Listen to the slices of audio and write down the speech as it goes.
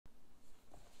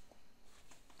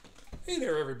Hey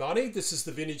there everybody, this is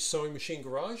the Vintage Sewing Machine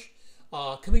Garage.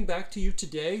 Coming back to you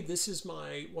today. This is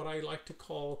my, what I like to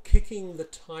call, kicking the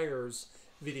tires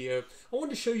video. I wanted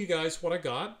to show you guys what I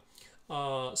got.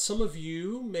 Some of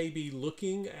you may be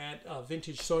looking at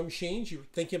vintage sewing machines. You're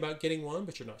thinking about getting one,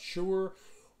 but you're not sure.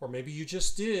 Or maybe you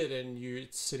just did and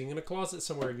it's sitting in a closet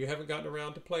somewhere and you haven't gotten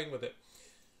around to playing with it.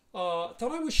 Thought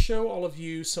I would show all of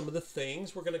you some of the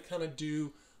things. We're going to kind of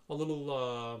do a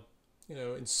little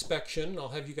inspection. I'll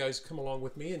have you guys come along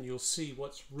with me and you'll see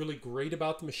what's really great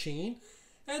about the machine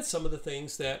and some of the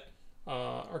things that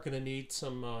are going to need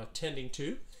some tending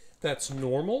to. That's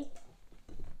normal.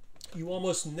 You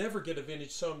almost never get a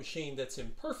vintage sewing machine that's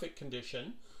in perfect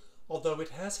condition, although it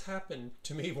has happened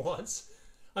to me once.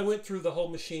 I went through the whole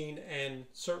machine and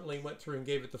certainly went through and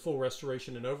gave it the full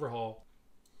restoration and overhaul.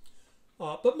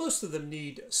 But most of them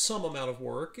need some amount of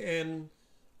work, and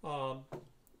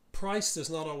price does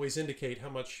not always indicate how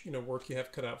much work you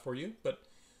have cut out for you. But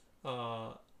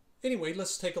anyway,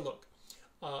 let's take a look.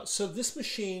 So this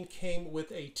machine came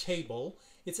with a table.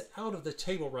 It's out of the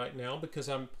table right now because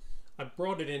I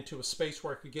brought it into a space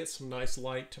where I could get some nice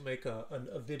light to make a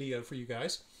video for you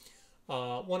guys.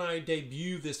 When I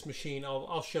debut this machine,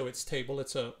 I'll show its table.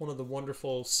 It's one of the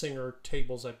wonderful Singer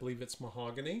tables. I believe it's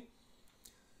mahogany.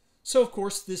 So of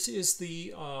course this is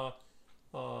the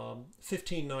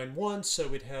 1591,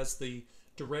 so it has the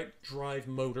direct drive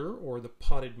motor, or the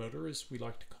potted motor as we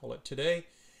like to call it today.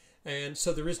 And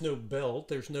so there is no belt,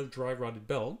 there's no dry rotted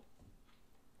belt.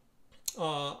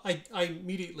 I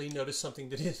immediately noticed something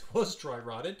that was dry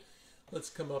rotted. Let's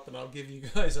come up and I'll give you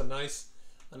guys a nice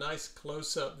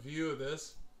close-up view of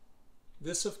this.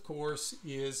 This of course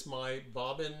is my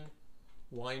bobbin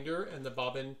winder and the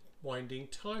bobbin winding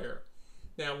tire.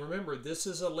 Now remember, this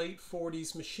is a late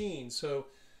 40s machine, so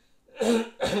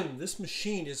this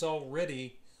machine is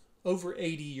already over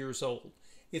 80 years old.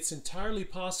 It's entirely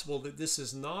possible that this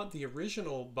is not the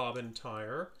original bobbin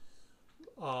tire.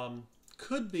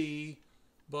 Could be,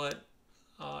 but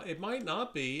it might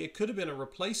not be. It could have been a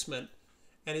replacement,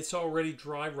 and it's already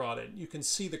dry rotted. You can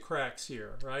see the cracks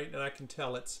here, right? And I can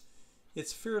tell it's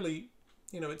fairly,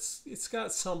 it's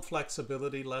got some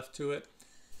flexibility left to it.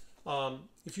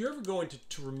 If you're ever going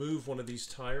to remove one of these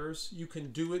tires, you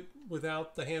can do it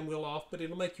without the hand wheel off, but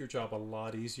it'll make your job a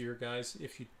lot easier, guys,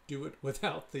 if you do it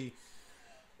without the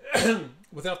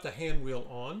without the hand wheel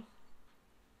on.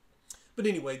 But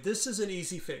anyway, this is an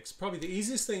easy fix. Probably the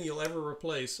easiest thing you'll ever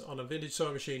replace on a vintage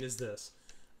sewing machine is this,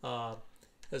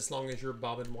 as long as your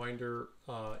bobbin winder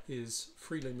is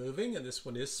freely moving, and this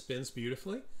one spins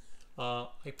beautifully. I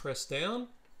press down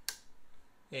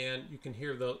and you can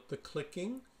hear the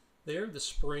clicking there. The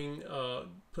spring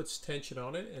puts tension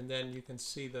on it, and then you can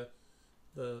see the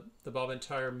bobbin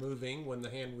tire moving when the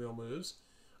hand wheel moves.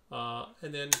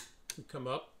 And then you come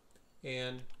up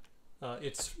and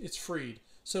it's freed.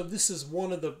 So this is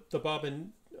one of the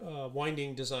bobbin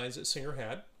winding designs that Singer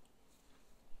had.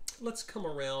 Let's come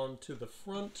around to the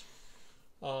front.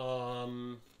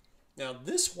 Now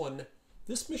this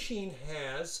machine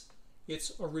has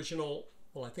its original,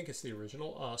 well, I think it's the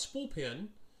original spool pin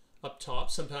up top.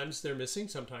 Sometimes they're missing,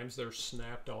 sometimes they're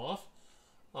snapped off.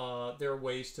 There are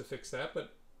ways to fix that,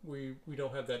 but we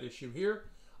don't have that issue here.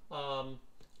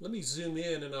 Let me zoom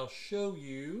in and I'll show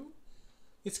you.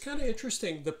 It's kind of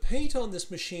interesting. The paint on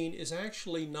this machine is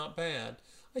actually not bad.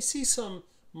 I see some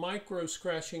micro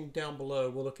scratching down below.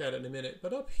 We'll look at it in a minute.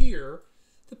 But up here,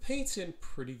 the paint's in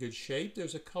pretty good shape.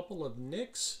 There's a couple of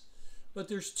nicks, but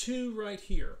there's two right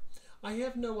here. I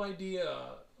have no idea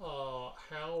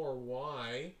how or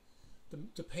why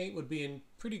the paint would be in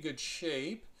pretty good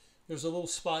shape. There's a little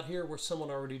spot here where someone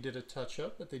already did a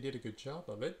touch-up, but they did a good job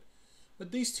of it.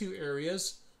 But these two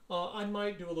areas, I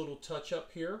might do a little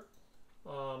touch-up here,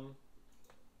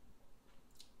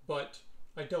 but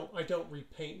I don't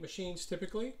repaint machines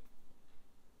typically.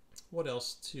 What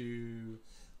else to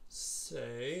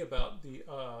say about the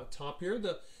top here?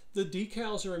 The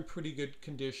decals are in pretty good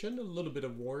condition. A little bit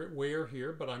of wear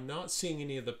here, but I'm not seeing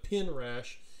any of the pin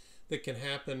rash that can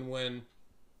happen when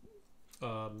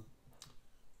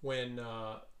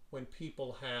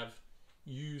people have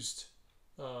used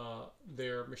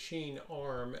their machine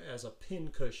arm as a pin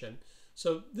cushion.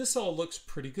 So this all looks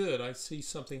pretty good. I see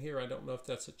something here. I don't know if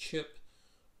that's a chip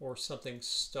or something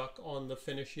stuck on the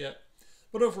finish yet,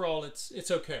 but overall it's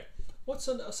okay. What's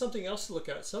something else to look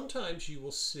at? Sometimes you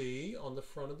will see on the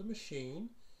front of the machine,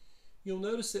 you'll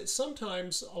notice that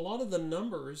sometimes a lot of the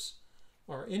numbers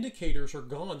or indicators are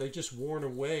gone. They've just worn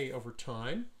away over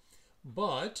time.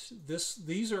 But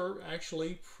these are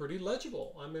actually pretty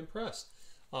legible. I'm impressed.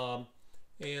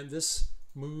 And this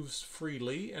moves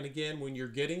freely. And again, when you're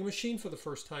getting a machine for the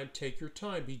first time, take your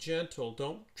time, be gentle,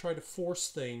 don't try to force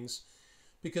things,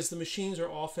 because the machines are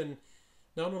often,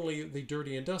 not only are they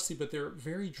dirty and dusty, but they're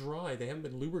very dry. They haven't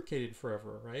been lubricated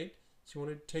forever, right? So you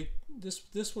want to take,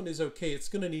 this one is okay. It's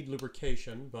going to need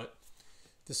lubrication, but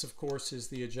this, of course, is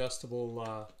the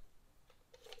adjustable,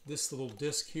 this little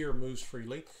disc here moves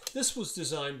freely. This was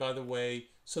designed, by the way,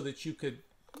 so that you could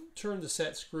turn the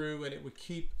set screw and it would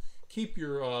keep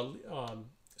your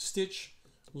stitch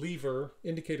lever,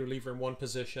 indicator lever, in one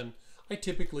position. I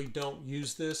typically don't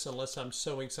use this unless I'm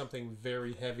sewing something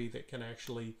very heavy that can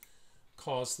actually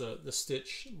cause the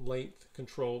stitch length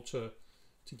control to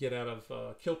get out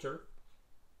of kilter.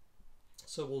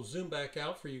 So we'll zoom back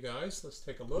out for you guys. Let's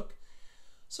take a look.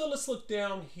 So let's look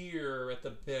down here at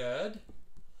the bed.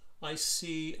 I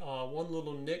see one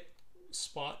little nick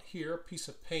spot here, a piece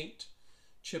of paint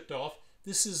chipped off.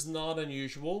 This is not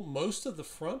unusual. Most of the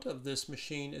front of this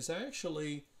machine is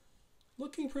actually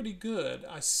looking pretty good.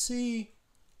 I see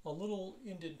a little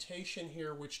indentation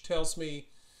here which tells me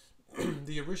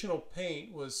the original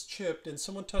paint was chipped and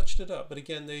someone touched it up. But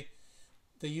again, they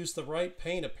used the right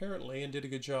paint apparently and did a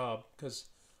good job, because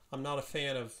I'm not a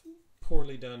fan of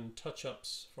poorly done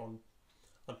touch-ups on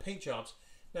paint jobs.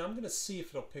 Now I'm going to see if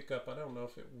it'll pick up. I don't know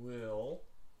if it will,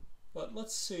 but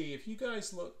let's see. If you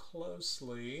guys look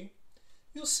closely,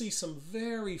 you'll see some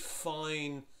very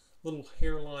fine little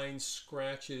hairline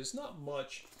scratches. Not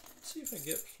much. Let's see if I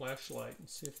get a flashlight and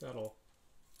see if that'll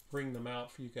bring them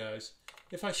out for you guys.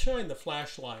 If I shine the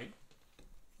flashlight,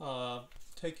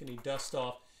 take any dust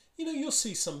off, you know, you'll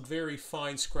see some very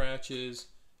fine scratches.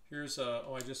 Here's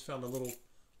oh, I just found a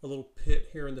little pit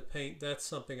here in the paint. That's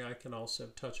something I can also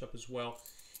touch up as well.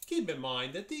 Keep in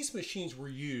mind that these machines were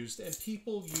used, and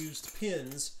people used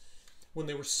pins when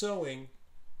they were sewing,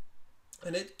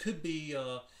 and it could be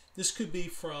this could be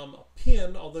from a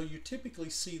pin, although you typically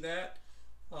see that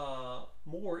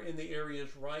more in the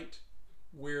areas right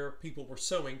where people were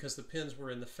sewing, because the pins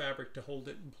were in the fabric to hold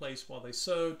it in place while they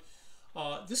sewed.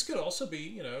 This could also be,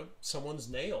 you know, someone's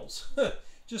nails,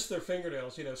 just their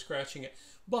fingernails, you know, scratching it.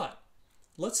 But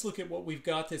let's look at what we've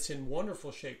got that's in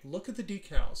wonderful shape. Look at the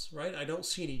decals, right? I don't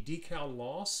see any decal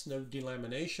loss, no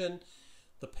delamination.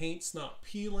 The paint's not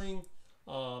peeling.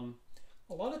 A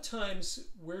lot of times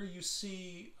where you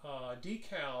see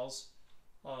decals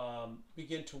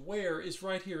begin to wear is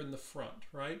right here in the front,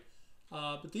 right?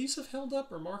 But these have held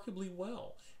up remarkably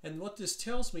well. And what this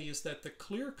tells me is that the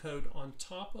clear coat on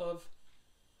top of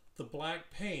the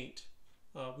black paint,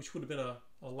 which would have been a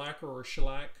lacquer or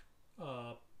shellac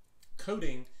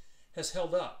coating, has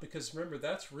held up, because remember,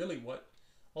 that's really what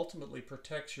ultimately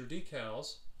protects your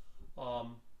decals.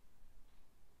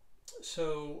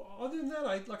 So other than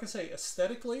that, like I say,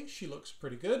 aesthetically, she looks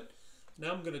pretty good.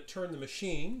 Now I'm going to turn the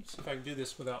machine, see if I can do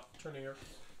this without turning her,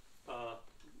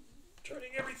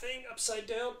 turning everything upside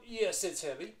down. Yes, it's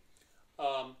heavy.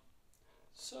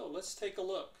 So let's take a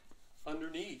look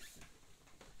underneath.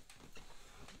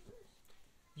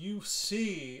 You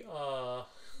see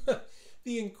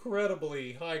the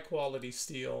incredibly high quality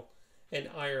steel and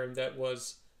iron that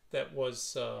was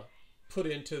put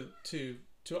into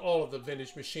all of the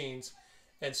vintage machines,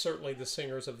 and certainly the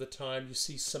Singers of the time. You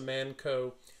see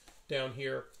Simanco down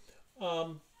here.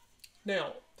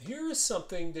 Now here is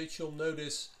something that you'll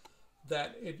notice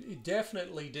that it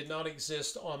definitely did not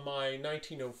exist on my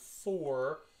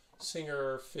 1904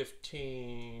 Singer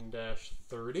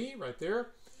 15-30 right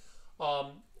there.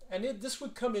 And this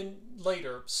would come in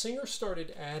later. Singer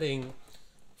started adding,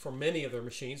 for many of their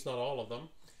machines, not all of them,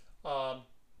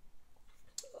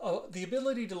 the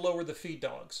ability to lower the feed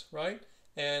dogs, right?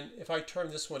 And if I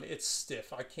turn this one, it's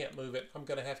stiff. I can't move it. I'm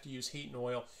going to have to use heat and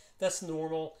oil. That's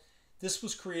normal. This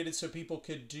was created so people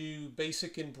could do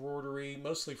basic embroidery,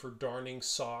 mostly for darning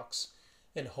socks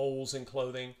and holes in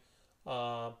clothing.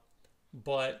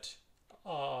 But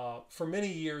for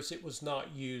many years, it was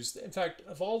not used. In fact,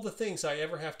 of all the things I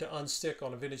ever have to unstick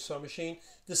on a vintage sewing machine,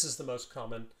 this is the most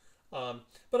common.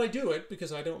 But I do it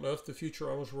because I don't know if the future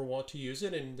owners will want to use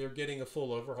it, and they're getting a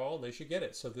full overhaul, and they should get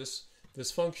it. So this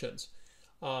functions.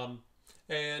 And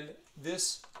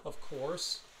this, of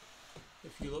course,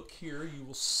 if you look here, you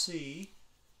will see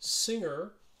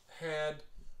Singer had,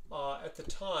 at the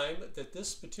time that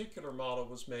this particular model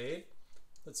was made,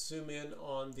 let's zoom in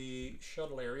on the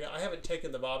shuttle area. I haven't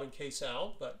taken the bobbin case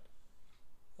out, but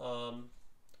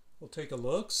we'll take a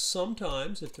look.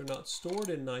 Sometimes, if they're not stored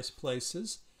in nice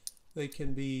places, they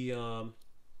can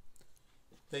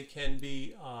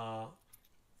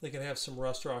have some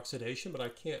rust or oxidation, but I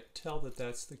can't tell that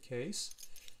that's the case.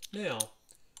 Now,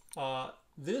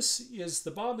 this is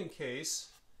the bobbin case,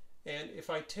 And if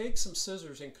I take some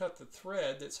scissors and cut the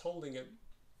thread that's holding it,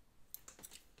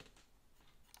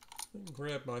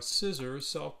 grab my scissors,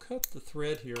 so I'll cut the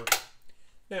thread here.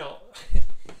 Now,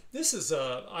 this is,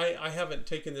 I haven't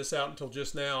taken this out until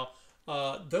just now.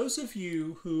 Those of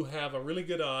you who have a really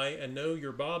good eye and know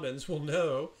your bobbins will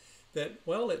know that,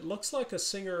 well, it looks like a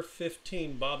Singer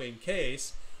 15 bobbin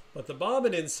case, but the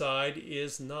bobbin inside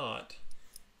is not.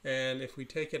 And if we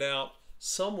take it out,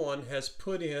 someone has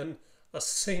put in a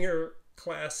Singer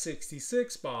Class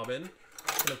 66 bobbin.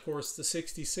 And of course, the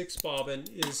 66 bobbin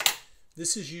is,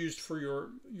 this is used for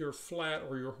your flat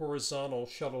or your horizontal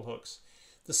shuttle hooks.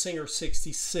 The Singer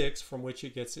 66, from which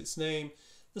it gets its name,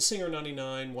 the Singer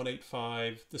 99,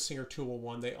 185, the Singer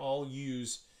 201, they all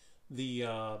use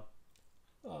the,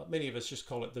 many of us just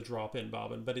call it the drop-in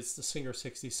bobbin, but it's the Singer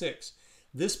 66.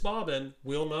 This bobbin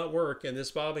will not work in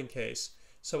this bobbin case.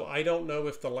 So I don't know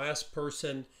if the last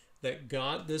person that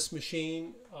got this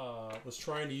machine was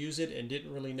trying to use it and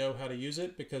didn't really know how to use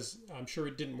it, because I'm sure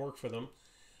it didn't work for them.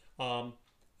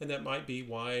 And that might be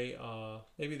why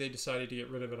maybe they decided to get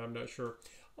rid of it, I'm not sure.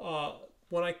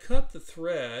 When I cut the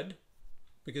thread,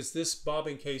 because this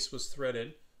bobbin case was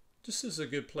threaded, this is a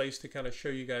good place to kind of show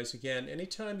you guys again.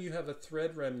 Anytime you have a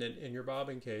thread remnant in your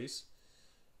bobbin case,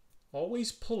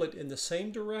 always pull it in the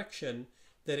same direction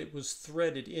that it was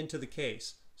threaded into the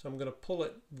case. So I'm going to pull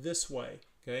it this way,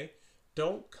 okay?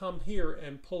 Don't come here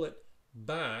and pull it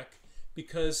back,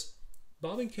 because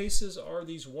bobbin cases are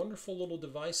these wonderful little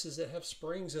devices that have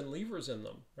springs and levers in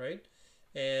them, right?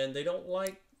 And they don't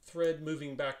like thread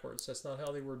moving backwards. That's not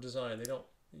how they were designed. They don't.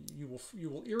 You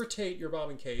will irritate your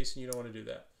bobbin case, and you don't want to do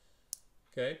that.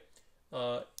 Okay.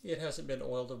 It hasn't been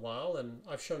oiled in a while, and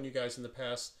I've shown you guys in the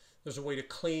past there's a way to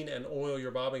clean and oil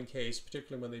your bobbin case,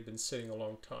 particularly when they've been sitting a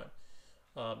long time.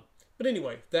 But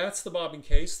anyway, that's the bobbin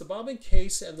case. The bobbin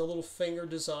case and the little finger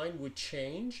design would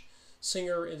change.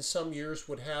 Singer in some years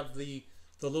would have the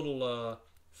little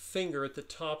finger at the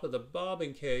top of the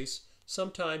bobbin case.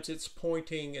 Sometimes it's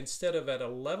pointing, instead of at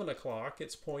 11 o'clock,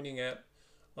 it's pointing at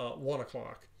 1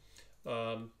 o'clock.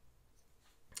 And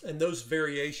those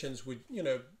variations would, you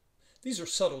know, these are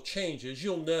subtle changes.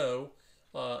 You'll know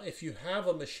if you have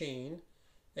a machine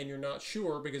and you're not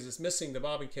sure because it's missing the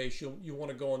bobbin case, you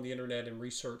want to go on the internet and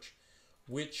research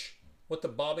what the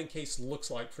bobbin case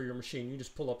looks like for your machine. You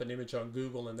just pull up an image on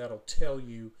Google and that'll tell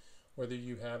you whether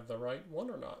you have the right one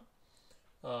or not.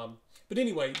 But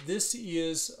anyway, this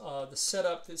is the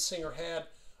setup that Singer had.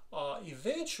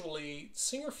 Eventually,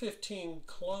 Singer 15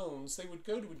 clones, they would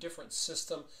go to a different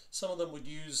system. Some of them would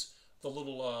use the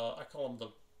little, I call them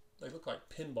they look like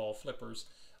pinball flippers,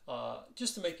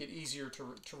 just to make it easier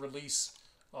to release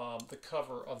the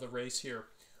cover of the race here.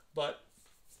 But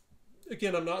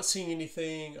again, I'm not seeing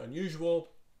anything unusual.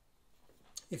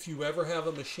 If you ever have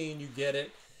a machine, you get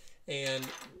it, and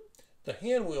the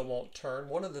hand wheel won't turn.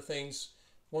 One of the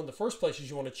first places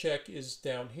you want to check is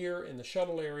down here in the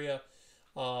shuttle area.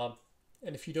 And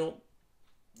if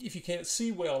you can't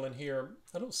see well in here,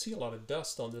 I don't see a lot of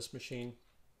dust on this machine,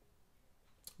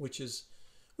 which is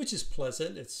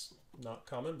pleasant. It's not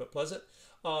common, but pleasant.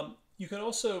 You can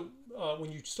also,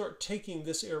 when you start taking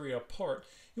this area apart,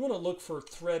 you want to look for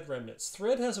thread remnants.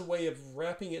 Thread has a way of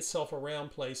wrapping itself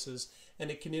around places,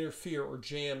 and it can interfere or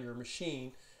jam your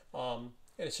machine. And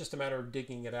it's just a matter of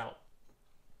digging it out.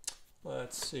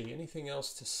 Let's see, anything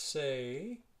else to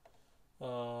say?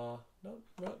 No,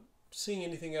 not seeing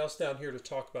anything else down here to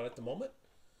talk about at the moment.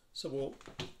 So we'll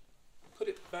put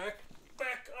it back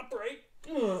upright.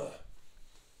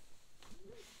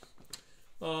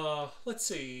 Let's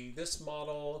see, this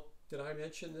model, did I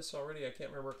mention this already? I can't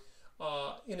remember.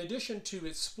 In addition to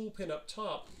its spool pin up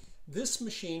top, this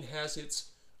machine has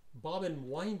its bobbin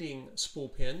winding spool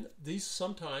pin. These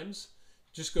sometimes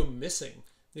just go missing.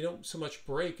 They don't so much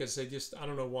break as they just, I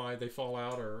don't know why they fall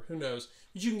out or who knows.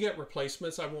 But you can get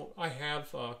replacements. I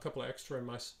have a couple of extra in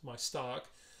my stock.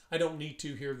 I don't need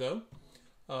to here though.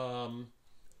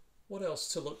 What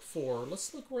else to look for?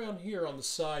 Let's look around here on the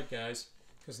side, guys,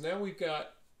 because now we've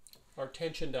got our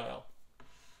tension dial.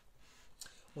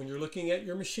 When you're looking at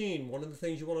your machine, one of the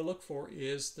things you want to look for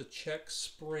is the check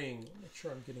spring. Make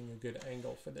sure I'm getting a good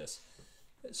angle for this.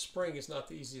 That spring is not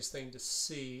the easiest thing to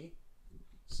see.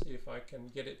 See if I can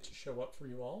get it to show up for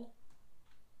you all.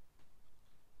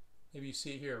 Maybe you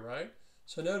see here, right?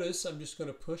 So notice I'm just going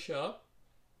to push up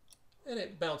and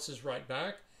it bounces right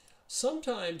back.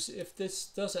 Sometimes if this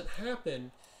doesn't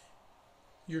happen,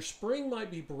 your spring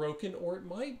might be broken or it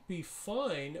might be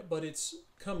fine, but it's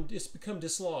become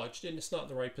dislodged and it's not in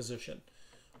the right position.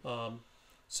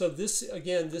 So this,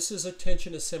 again, this is a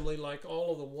tension assembly like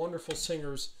all of the wonderful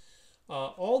Singers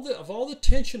of all the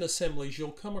tension assemblies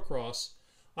you'll come across,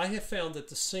 I have found that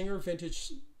the Singer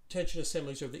vintage tension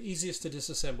assemblies are the easiest to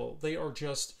disassemble. They are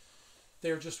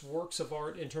just works of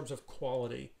art in terms of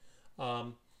quality.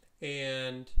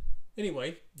 And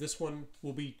anyway, this one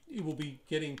will be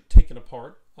getting taken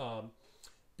apart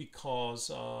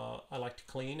because I like to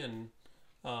clean and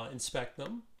inspect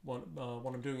them when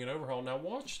I'm doing an overhaul. Now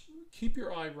watch, keep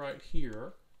your eye right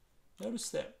here. Notice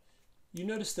that. You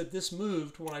notice that this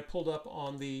moved when I pulled up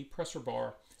on the pressure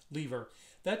bar lever.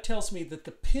 That tells me that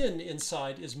the pin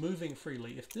inside is moving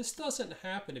freely. If this doesn't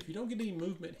happen, if you don't get any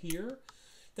movement here,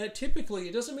 that typically,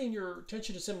 it doesn't mean your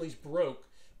tension assembly's broke,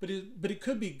 but it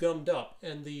could be gummed up,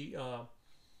 and the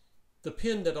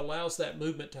pin that allows that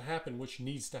movement to happen, which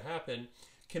needs to happen,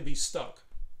 can be stuck.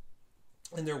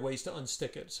 And there are ways to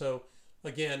unstick it. So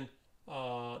again,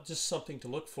 just something to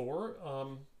look for.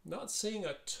 Not seeing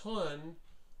a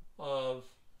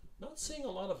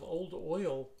lot of old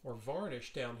oil or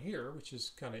varnish down here, which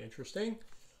is kind of interesting.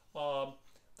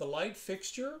 The light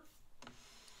fixture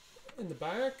in the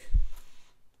back,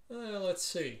 let's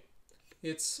see.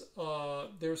 It's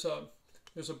there's a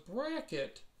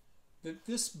bracket that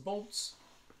this bolts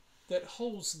that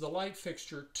holds the light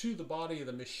fixture to the body of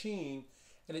the machine,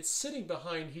 and it's sitting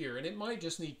behind here, and it might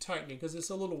just need tightening because it's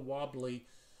a little wobbly,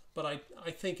 but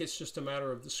I think it's just a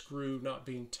matter of the screw not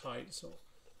being tight. So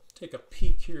take a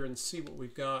peek here and see what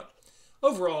we've got.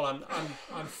 Overall,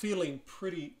 I'm feeling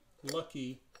pretty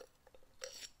lucky.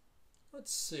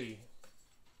 Let's see.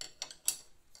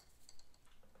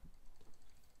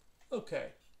 Okay.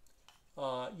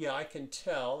 Yeah, I can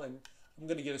tell, and I'm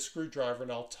going to get a screwdriver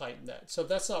and I'll tighten that. So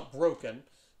that's not broken.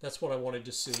 That's what I wanted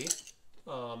to see.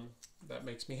 That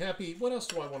makes me happy. What else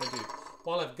do I want to do?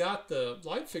 While I've got the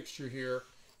light fixture here,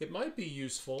 it might be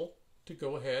useful to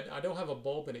go ahead. I don't have a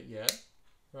bulb in it yet,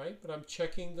 right? But I'm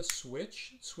checking the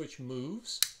switch. Switch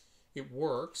moves. It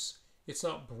works. It's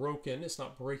not broken. It's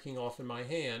not breaking off in my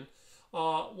hand.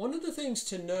 One of the things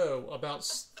to know about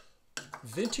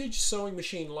vintage sewing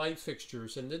machine light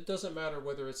fixtures, and it doesn't matter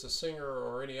whether it's a Singer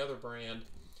or any other brand,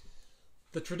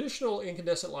 the traditional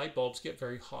incandescent light bulbs get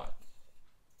very hot.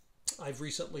 I've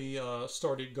recently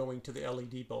started going to the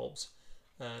LED bulbs,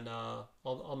 and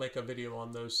I'll make a video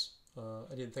on those.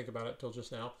 I didn't think about it till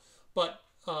just now, but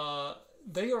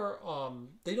they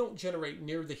don't generate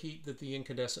near the heat that the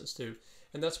incandescents do,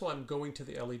 and that's why I'm going to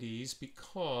the LEDs,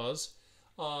 because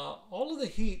all of the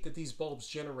heat that these bulbs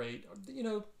generate,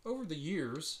 over the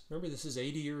years, remember this is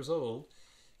 80 years old,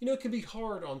 it can be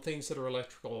hard on things that are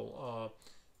electrical.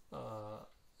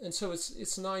 And so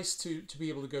it's nice to be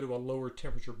able to go to a lower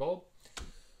temperature bulb.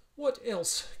 What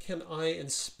else can I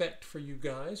inspect for you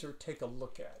guys or take a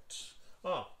look at?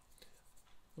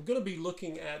 I'm going to be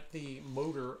looking at the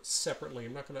motor separately.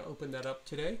 I'm not going to open that up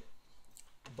today,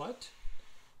 but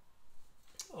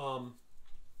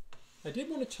I did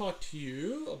want to talk to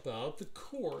you about the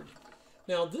cord.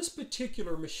 Now, this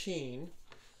particular machine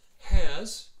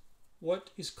has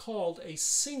what is called a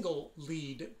single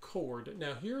lead cord.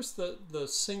 Now, here's the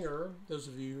Singer. Those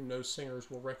of you who know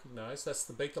Singers will recognize that's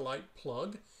the Bakelite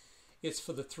plug. It's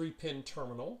for the 3-pin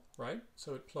terminal, right?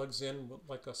 So it plugs in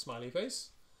like a smiley face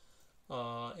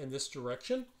in this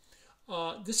direction.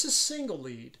 This is single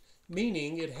lead,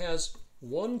 meaning it has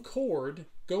one cord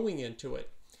going into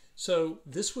it. So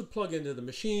this would plug into the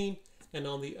machine, and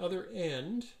on the other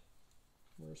end,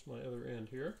 where's my other end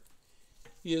here,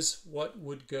 is what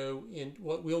will go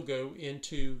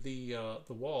into the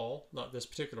wall. Not this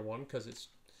particular one, because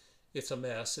it's a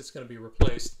mess. It's going to be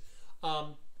replaced.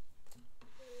 The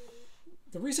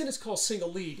reason it's called single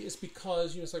lead is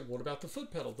because it's like, what about the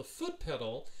foot pedal? The foot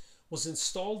pedal was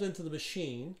installed into the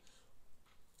machine,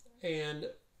 and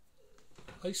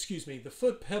the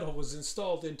foot pedal was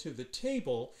installed into the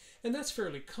table, and that's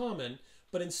fairly common.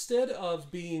 But instead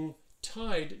of being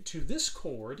tied to this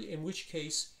cord, in which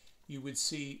case you would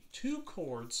see two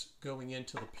cords going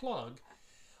into the plug,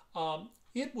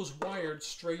 it was wired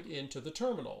straight into the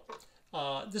terminal.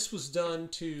 This was done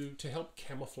to help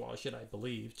camouflage it, I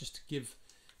believe, just to give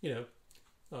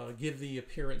give the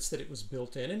appearance that it was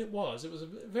built in, and it was a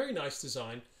very nice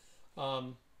design.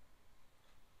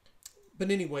 But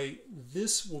anyway,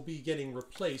 this will be getting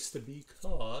replaced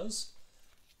because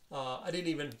I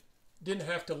didn't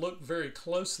have to look very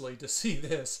closely to see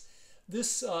this.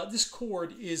 This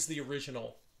cord is the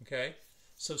original. Okay,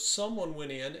 so someone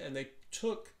went in and they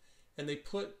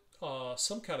put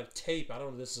some kind of tape. I don't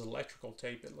know if this is electrical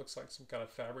tape. It looks like some kind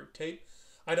of fabric tape.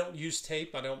 I don't use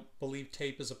tape. I don't believe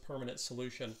tape is a permanent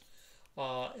solution.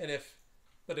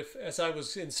 But as I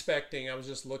was inspecting, I was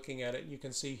just looking at it, and you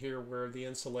can see here where the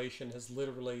insulation has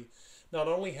literally not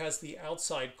only has the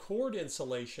outside cord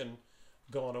insulation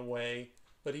gone away,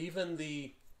 but even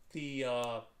the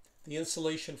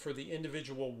insulation for the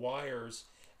individual wires.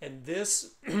 And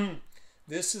this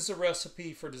this is a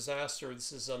recipe for disaster.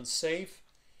 This is unsafe,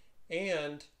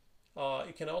 and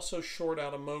it can also short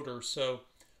out a motor. So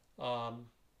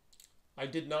I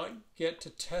did not get to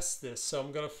test this, so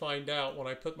I'm going to find out when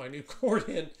I put my new cord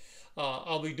in.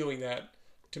 I'll be doing that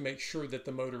to make sure that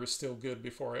the motor is still good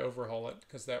before I overhaul it,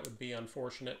 because that would be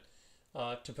unfortunate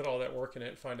to put all that work in it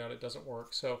and find out it doesn't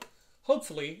work. So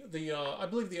hopefully, I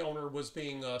believe the owner was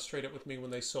being straight up with me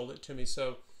when they sold it to me.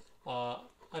 So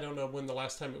I don't know when the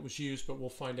last time it was used, but we'll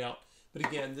find out. But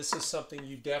again, this is something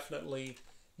you definitely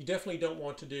don't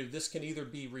want to do. This can either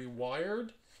be rewired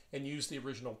and use the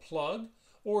original plug,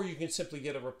 or you can simply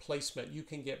get a replacement. You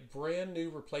can get brand new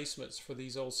replacements for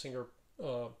these old Singer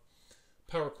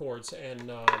power cords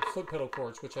and foot pedal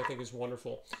cords, which I think is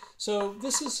wonderful. So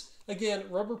this is, again,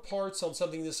 rubber parts on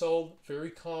something this old. Very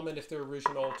common if they're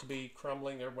original to be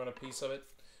crumbling. There went a piece of it,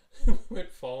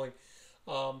 went falling.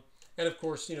 And of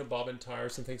course, you know, bobbin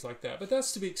tires and things like that. But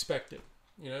that's to be expected.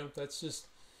 You know, that's just,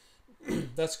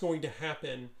 that's going to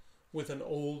happen with an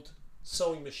old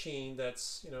sewing machine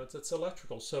that's, you know, it's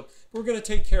electrical. So we're going to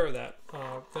take care of that.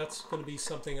 That's going to be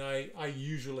something I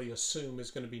usually assume is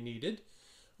going to be needed.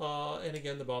 And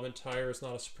again, the bobbin tire is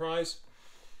not a surprise.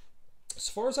 As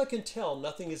far as I can tell,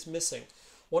 nothing is missing.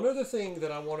 One other thing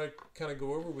that I want to kind of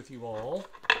go over with you all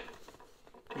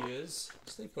is,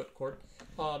 stay put, cord,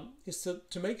 is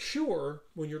to make sure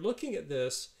when you're looking at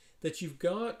this that you've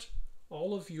got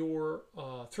all of your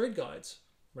thread guides,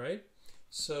 right?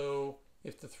 So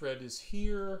if the thread is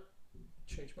here,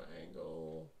 change my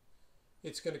angle,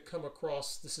 it's going to come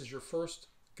across, this is your first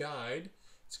guide,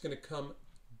 it's going to come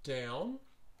down,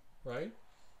 right?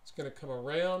 It's going to come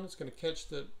around, it's going to catch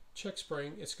the check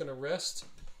spring, it's going to rest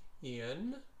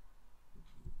in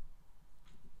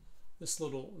this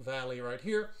little valley right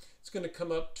here. It's going to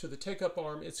come up to the take-up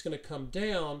arm, it's going to come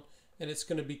down, and it's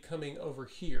going to be coming over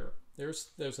here.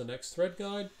 There's the next thread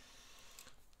guide.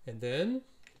 And then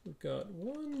we've got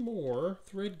one more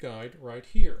thread guide right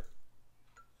here,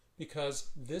 because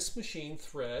this machine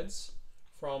threads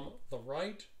from the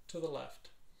right to the left.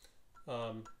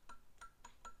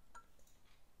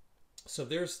 So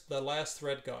there's the last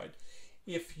thread guide.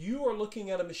 If you are looking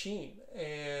at a machine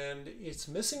and it's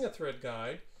missing a thread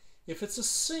guide, if it's a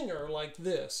Singer like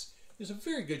this, there's a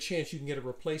very good chance you can get a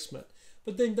replacement.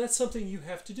 But then that's something you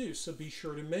have to do. So be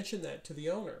sure to mention that to the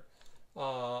owner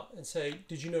and say,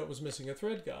 did you know it was missing a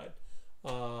thread guide?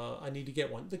 I need to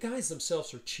get one. The guides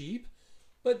themselves are cheap,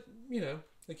 but you know,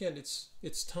 again,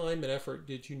 it's time and effort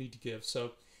that you need to give.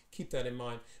 So keep that in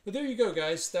mind. But there you go,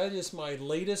 guys. That is my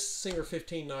latest Singer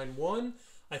 1591.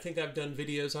 I think I've done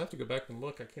videos. I have to go back and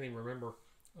look. I can't even remember.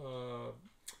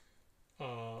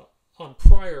 On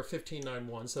prior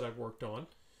 1591s that I've worked on.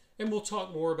 And we'll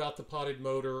talk more about the potted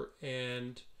motor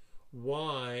and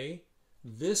why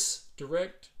this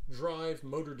direct drive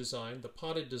motor design, the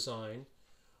potted design,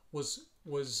 was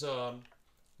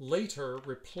later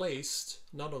replaced,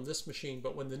 not on this machine,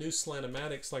 but when the new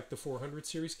Slant-O-Matics like the 400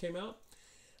 series came out,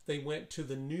 they went to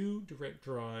the new direct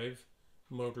drive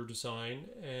motor design,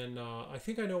 and I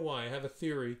think I know why. I have a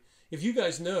theory. If you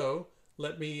guys know,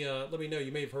 let me know.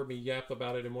 You may have heard me yap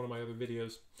about it in one of my other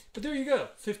videos. But there you go,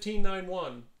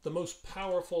 1591, the most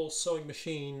powerful sewing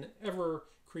machine ever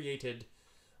created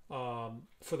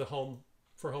for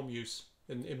home use,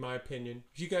 in my opinion.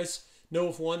 If you guys know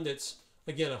of one that's,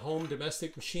 again, a home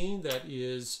domestic machine that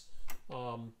is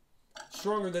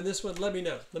stronger than this one, let me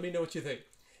know. Let me know what you think.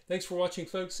 Thanks for watching,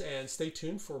 folks, and stay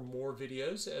tuned for more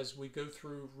videos as we go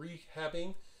through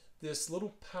rehabbing this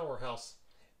little powerhouse.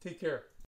 Take care.